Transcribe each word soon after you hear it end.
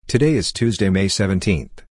Today is Tuesday, May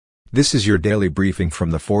 17th. This is your daily briefing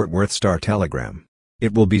from the Fort Worth Star-Telegram.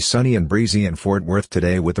 It will be sunny and breezy in Fort Worth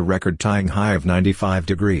today with a record-tying high of 95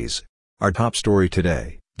 degrees. Our top story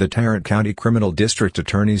today: the Tarrant County Criminal District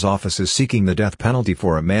Attorney's Office is seeking the death penalty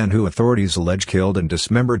for a man who authorities allege killed and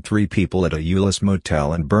dismembered 3 people at a Euless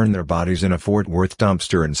motel and burned their bodies in a Fort Worth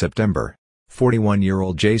dumpster in September.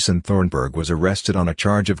 41-year-old Jason Thornburg was arrested on a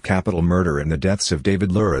charge of capital murder in the deaths of David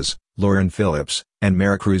Luras, Lauren Phillips, and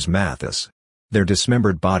Maricruz Mathis. Their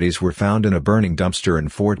dismembered bodies were found in a burning dumpster in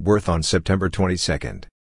Fort Worth on September 22.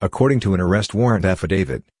 According to an arrest warrant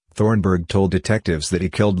affidavit, Thornburg told detectives that he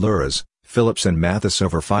killed Luras, Phillips and Mathis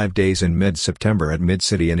over 5 days in mid-September at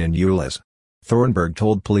Mid-City Inn in Euless. Thornburg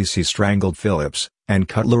told police he strangled Phillips and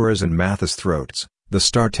cut Luras and Mathis' throats, the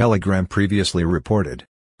Star-Telegram previously reported.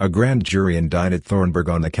 A grand jury indicted Thornburg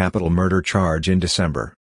on the capital murder charge in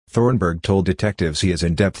December. Thornburg told detectives he has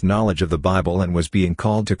in-depth knowledge of the Bible and was being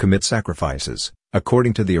called to commit sacrifices,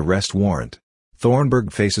 according to the arrest warrant.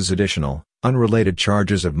 Thornburg faces additional, unrelated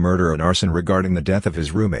charges of murder and arson regarding the death of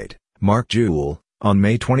his roommate, Mark Jewell, on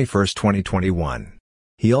May 21, 2021.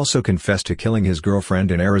 He also confessed to killing his girlfriend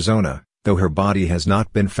in Arizona, though her body has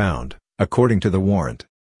not been found, according to the warrant.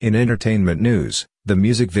 In entertainment news, the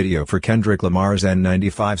music video for Kendrick Lamar's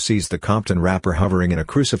N95 sees the Compton rapper hovering in a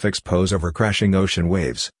crucifix pose over crashing ocean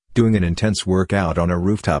waves, doing an intense workout on a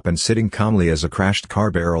rooftop and sitting calmly as a crashed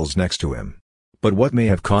car barrels next to him. But what may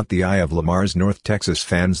have caught the eye of Lamar's North Texas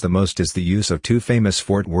fans the most is the use of 2 famous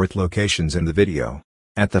Fort Worth locations in the video.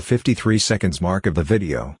 At the 53 seconds mark of the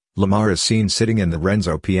video, Lamar is seen sitting in the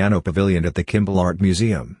Renzo Piano Pavilion at the Kimball Art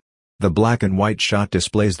Museum. The black and white shot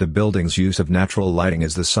displays the building's use of natural lighting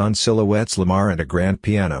as the sun silhouettes Lamar and a grand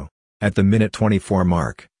piano. At the minute 24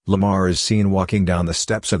 mark, Lamar is seen walking down the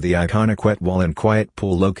steps of the iconic Wet Wall and Quiet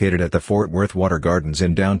Pool located at the Fort Worth Water Gardens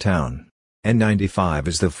in downtown. N95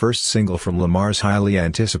 is the first single from Lamar's highly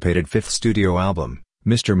anticipated 5th studio album,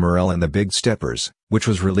 Mr. Morale and the Big Steppers, which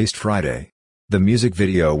was released Friday. The music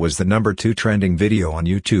video was the #2 trending video on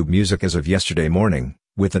YouTube Music as of yesterday morning,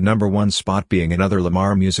 with the #1 spot being another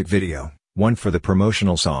Lamar music video, one for the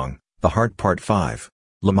promotional song, The Heart Part 5.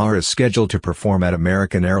 Lamar is scheduled to perform at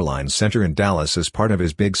American Airlines Center in Dallas as part of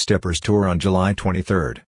his Big Steppers tour on July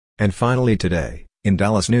 23. And finally today, in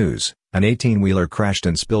Dallas news, an 18-wheeler crashed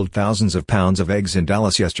and spilled thousands of pounds of eggs in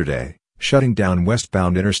Dallas yesterday, shutting down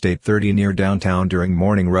westbound Interstate 30 near downtown during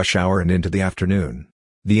morning rush hour and into the afternoon.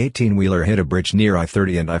 The 18-wheeler hit a bridge near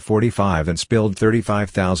I-30 and I-45 and spilled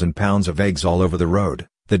 35,000 pounds of eggs all over the road,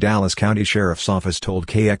 the Dallas County Sheriff's Office told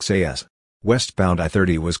KXAS. Westbound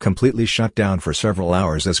I-30 was completely shut down for several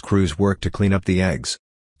hours as crews worked to clean up the eggs.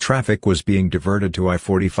 Traffic was being diverted to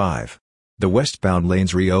I-45. The westbound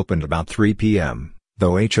lanes reopened about 3 p.m.,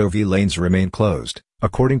 though HOV lanes remain closed,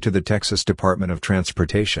 according to the Texas Department of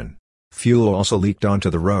Transportation. Fuel also leaked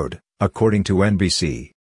onto the road, according to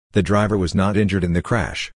NBC. The driver was not injured in the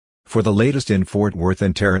crash. For the latest in Fort Worth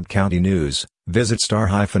and Tarrant County news, visit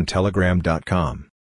star-telegram.com.